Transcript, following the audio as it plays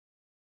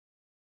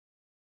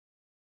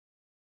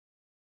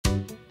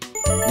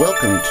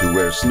Welcome to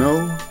where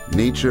snow,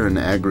 nature, and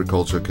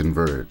agriculture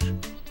converge.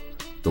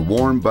 The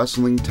warm,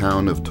 bustling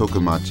town of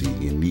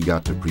Tokumachi in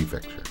Niigata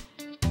Prefecture.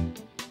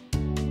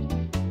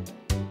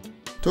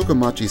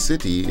 Tokumachi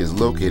City is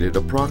located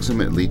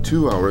approximately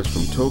 2 hours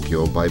from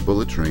Tokyo by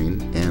bullet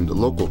train and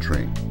local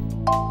train.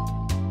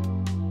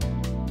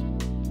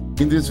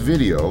 In this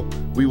video,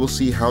 we will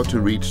see how to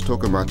reach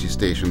Tokumachi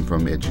Station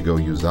from Echigo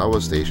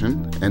Yuzawa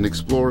Station and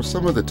explore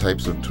some of the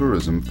types of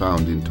tourism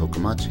found in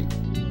Tokumachi.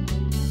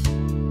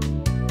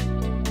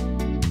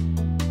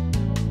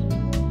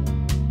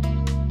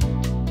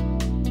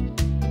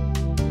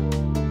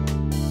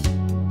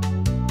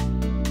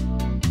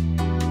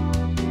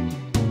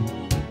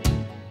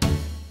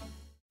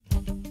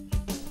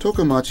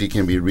 Tokumachi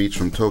can be reached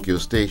from Tokyo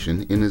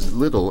Station in as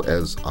little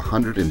as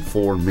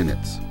 104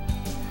 minutes.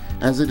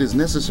 As it is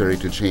necessary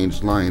to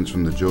change lines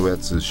from the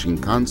Joetsu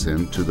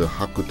Shinkansen to the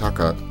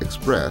Hakutaka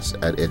Express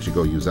at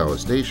Echigo Yuzawa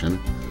Station,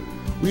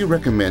 we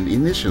recommend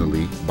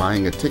initially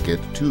buying a ticket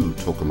to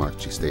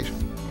Tokumachi Station.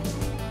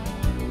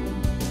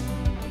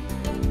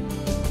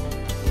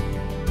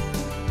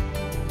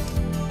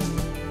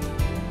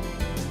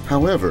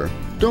 However,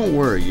 don't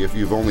worry if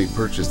you've only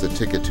purchased a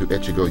ticket to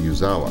Echigo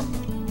Yuzawa.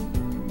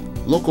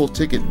 Local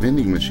ticket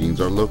vending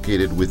machines are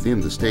located within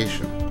the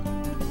station.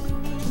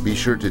 Be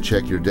sure to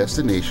check your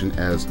destination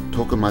as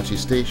Tokumachi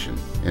Station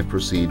and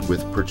proceed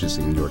with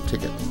purchasing your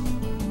ticket.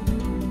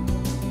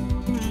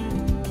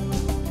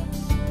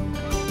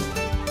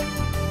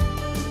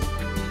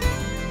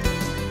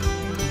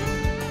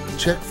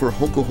 Check for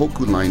Hoku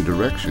Hoku Line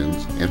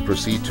directions and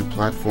proceed to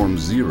Platform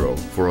 0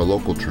 for a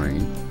local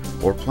train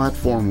or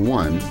Platform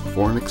 1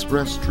 for an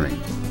express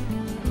train.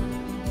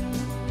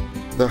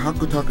 The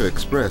Hakutaka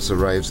Express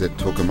arrives at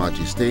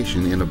Tokumachi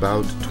Station in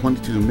about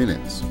 22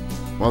 minutes,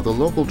 while the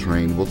local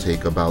train will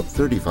take about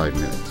 35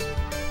 minutes.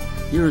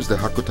 Here is the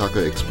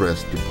Hakutaka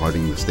Express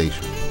departing the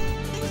station.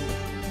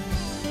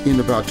 In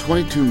about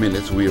 22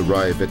 minutes we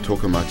arrive at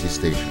Tokumachi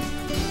Station.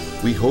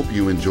 We hope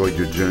you enjoyed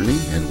your journey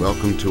and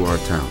welcome to our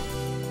town.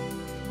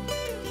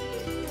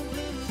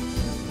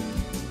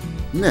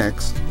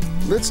 Next,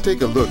 let's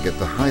take a look at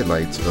the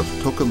highlights of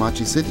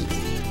Tokumachi City.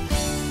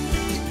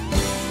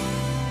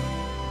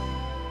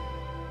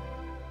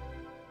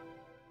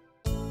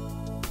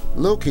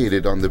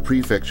 Located on the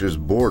prefecture's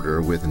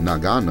border with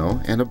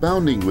Nagano and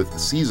abounding with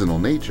seasonal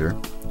nature,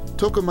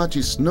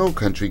 Tokumachi's snow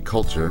country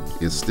culture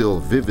is still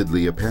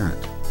vividly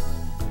apparent.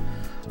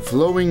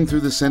 Flowing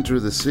through the center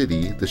of the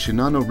city, the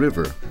Shinano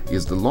River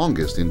is the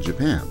longest in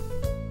Japan.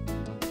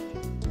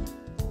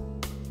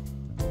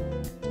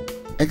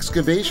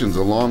 Excavations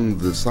along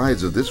the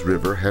sides of this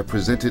river have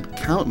presented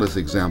countless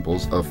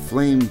examples of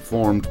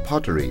flame-formed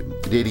pottery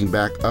dating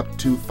back up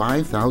to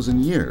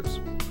 5,000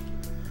 years.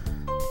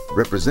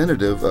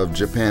 Representative of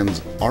Japan's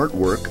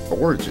artwork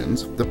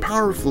origins, the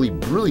powerfully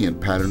brilliant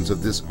patterns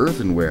of this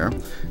earthenware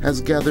has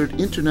gathered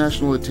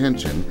international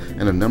attention,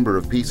 and a number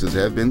of pieces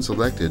have been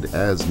selected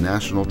as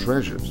national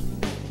treasures.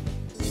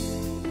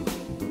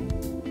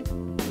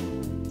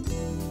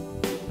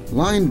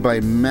 Lined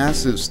by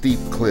massive steep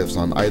cliffs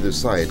on either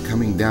side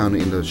coming down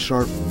in a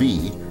sharp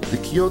V, the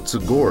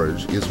Kyotsu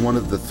Gorge is one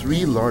of the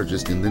 3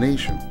 largest in the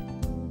nation.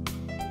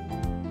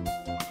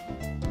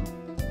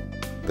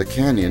 The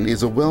canyon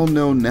is a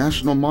well-known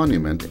national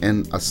monument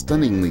and a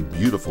stunningly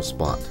beautiful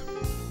spot.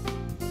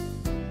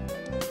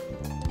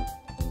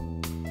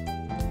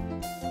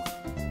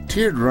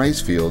 Tiered rice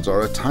fields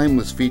are a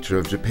timeless feature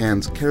of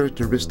Japan's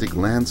characteristic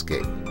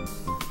landscape.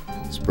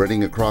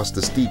 Spreading across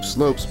the steep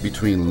slopes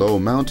between low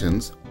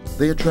mountains,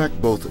 they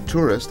attract both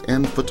tourists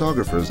and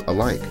photographers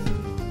alike.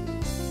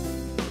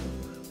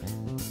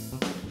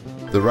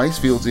 The rice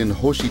fields in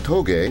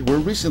Hoshitoge were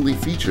recently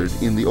featured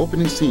in the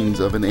opening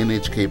scenes of an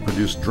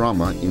NHK-produced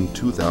drama in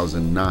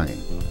 2009.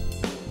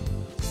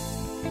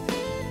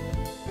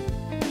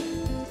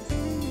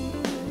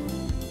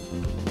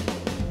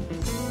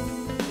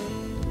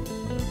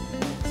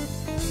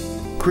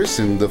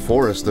 Christened the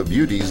Forest of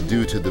Beauties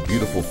due to the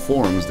beautiful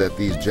forms that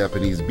these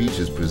Japanese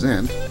beaches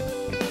present,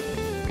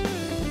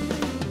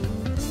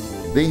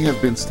 they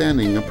have been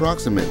standing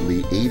approximately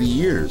 80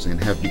 years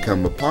and have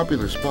become a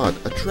popular spot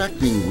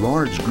attracting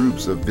large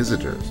groups of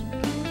visitors.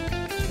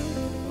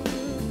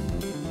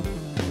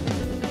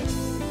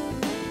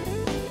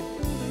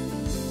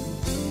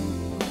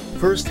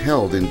 First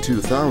held in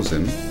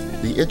 2000,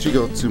 the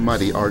Echigo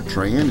Tsumari Art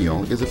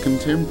Triennial is a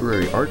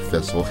contemporary art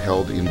festival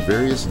held in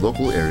various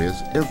local areas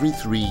every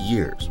 3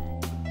 years.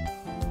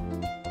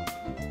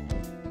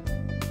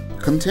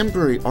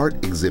 Contemporary art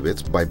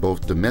exhibits by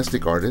both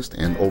domestic artists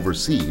and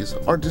overseas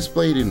are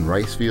displayed in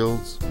rice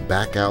fields,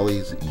 back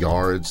alleys,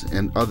 yards,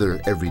 and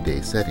other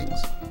everyday settings.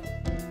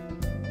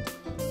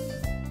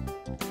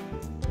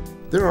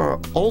 There are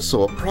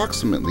also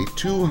approximately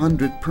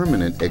 200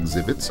 permanent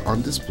exhibits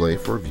on display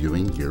for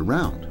viewing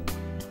year-round.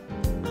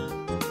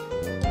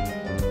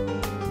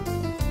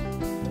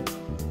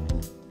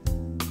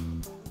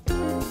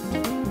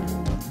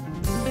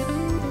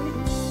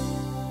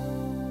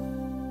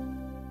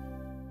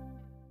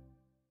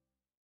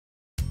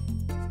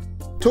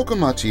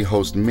 Tokumachi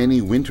hosts many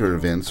winter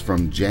events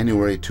from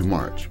January to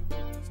March.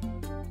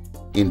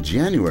 In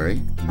January,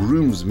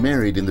 grooms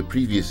married in the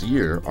previous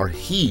year are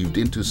heaved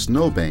into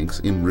snowbanks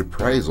in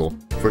reprisal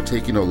for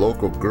taking a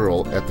local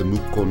girl at the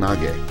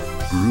Mukkonage,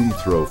 Groom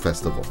Throw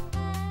Festival.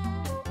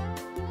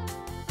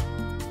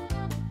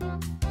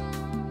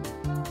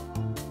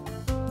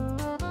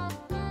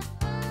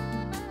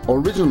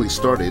 Originally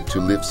started to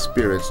lift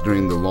spirits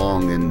during the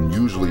long and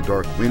usually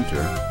dark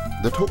winter,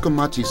 the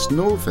Tokumachi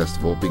Snow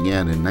Festival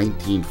began in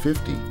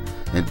 1950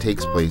 and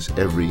takes place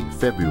every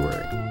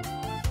February.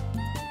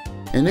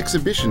 An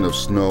exhibition of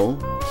snow,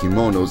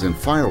 kimonos, and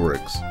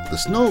fireworks, the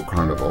Snow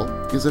Carnival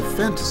is a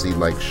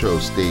fantasy-like show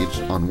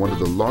staged on one of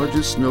the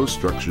largest snow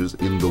structures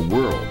in the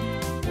world.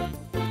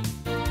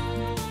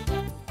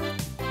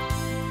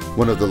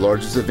 One of the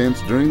largest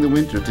events during the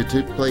winter to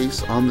take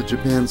place on the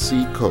Japan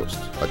Sea coast,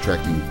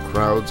 attracting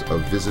crowds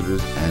of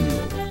visitors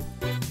annually.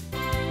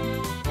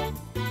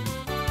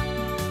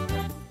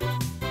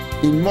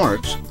 In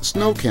March,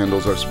 snow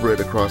candles are spread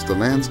across the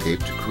landscape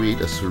to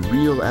create a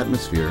surreal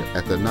atmosphere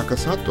at the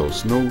Nakasato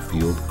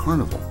Snowfield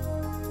Carnival.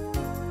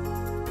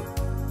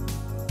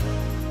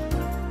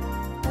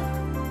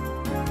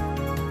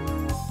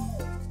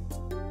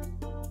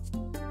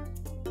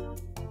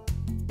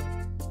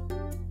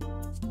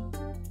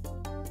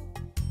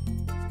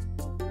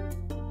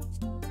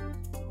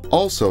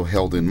 Also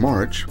held in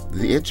March,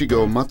 the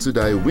Echigo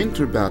Matsudai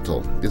Winter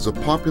Battle is a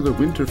popular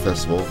winter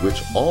festival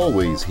which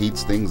always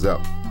heats things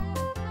up.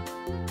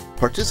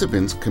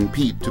 Participants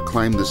compete to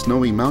climb the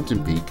snowy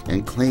mountain peak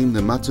and claim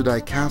the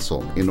Matsudai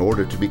Castle in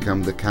order to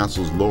become the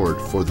castle's lord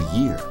for the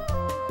year.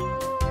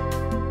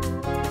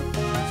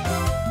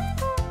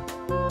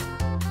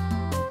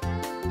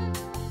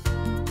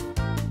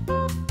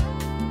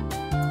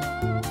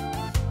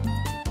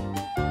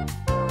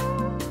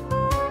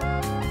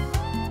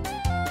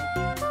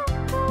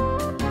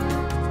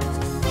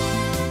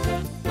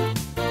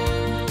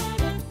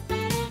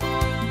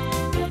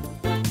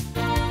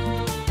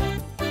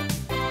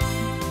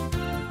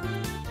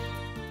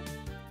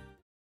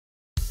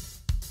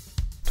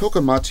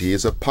 Tokumachi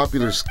is a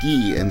popular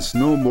ski and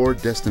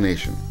snowboard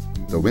destination,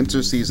 the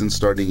winter season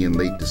starting in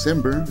late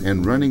December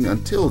and running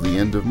until the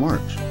end of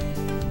March.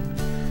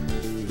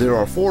 There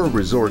are 4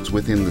 resorts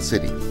within the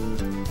city: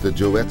 the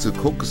Joetsu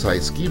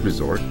Kokusai Ski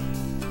Resort,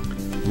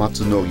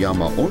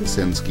 Matsunoyama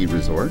Onsen Ski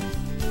Resort,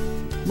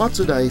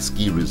 Matsudai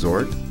Ski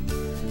Resort,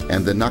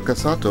 and the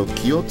Nakasato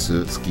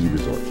Kyotsu Ski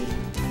Resort.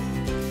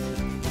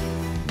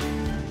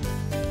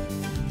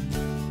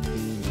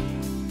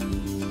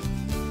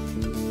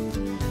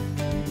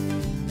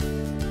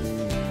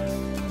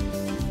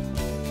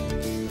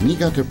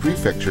 Niigata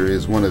Prefecture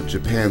is one of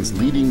Japan's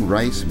leading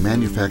rice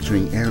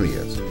manufacturing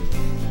areas.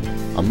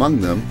 Among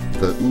them,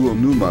 the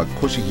Uonuma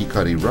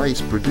Koshihikari rice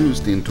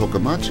produced in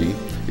Tokumachi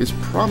is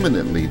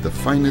prominently the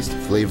finest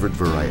flavored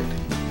variety.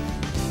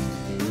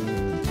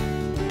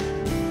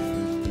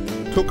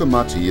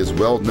 Tokumachi is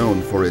well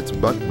known for its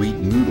buckwheat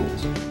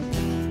noodles.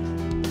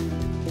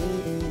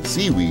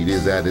 Seaweed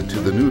is added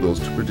to the noodles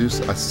to produce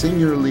a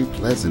singularly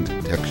pleasant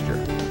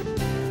texture.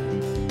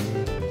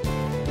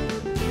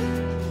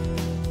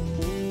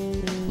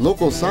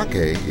 Local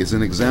sake is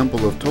an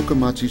example of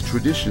Tokumachi's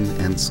tradition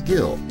and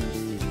skill.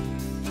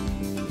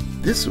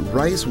 This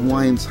rice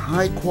wine's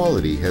high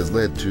quality has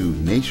led to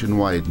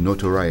nationwide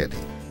notoriety.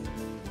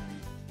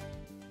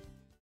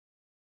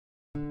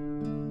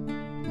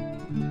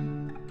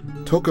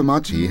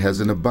 Tokumachi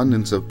has an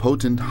abundance of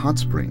potent hot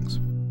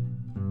springs.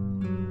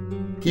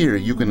 Here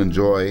you can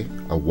enjoy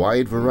a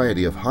wide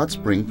variety of hot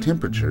spring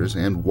temperatures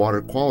and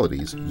water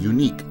qualities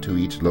unique to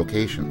each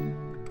location.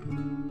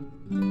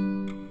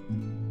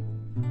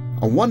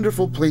 A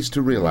wonderful place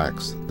to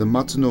relax, the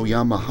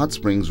Matsunoyama Hot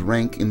Springs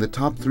rank in the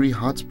top 3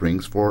 hot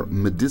springs for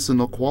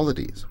medicinal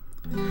qualities.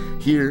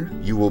 Here,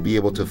 you will be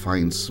able to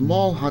find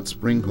small hot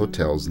spring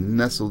hotels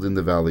nestled in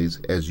the valleys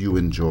as you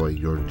enjoy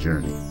your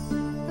journey.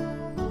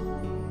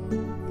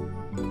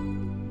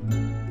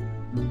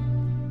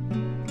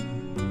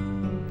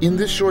 In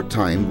this short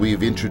time,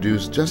 we've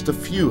introduced just a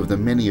few of the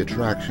many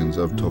attractions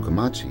of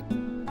Tokumachi.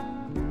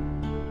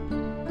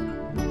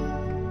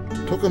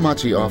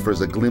 Tokumachi offers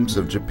a glimpse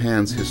of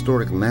Japan's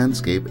historic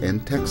landscape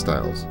and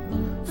textiles,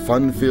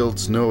 fun-filled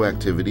snow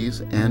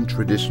activities, and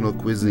traditional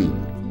cuisine.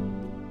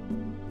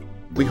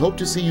 We hope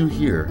to see you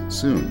here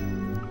soon.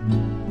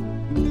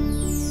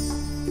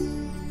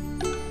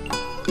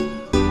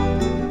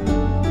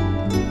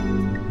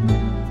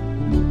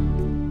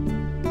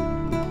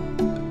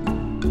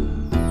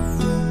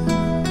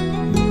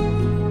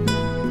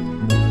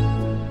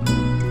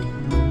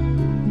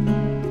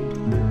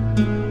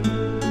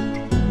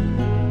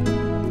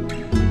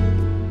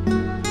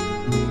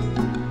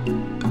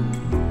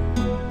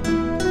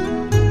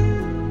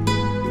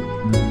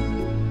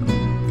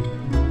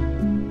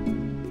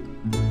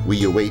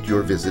 We await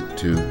your visit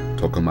to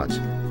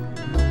Tokumachi.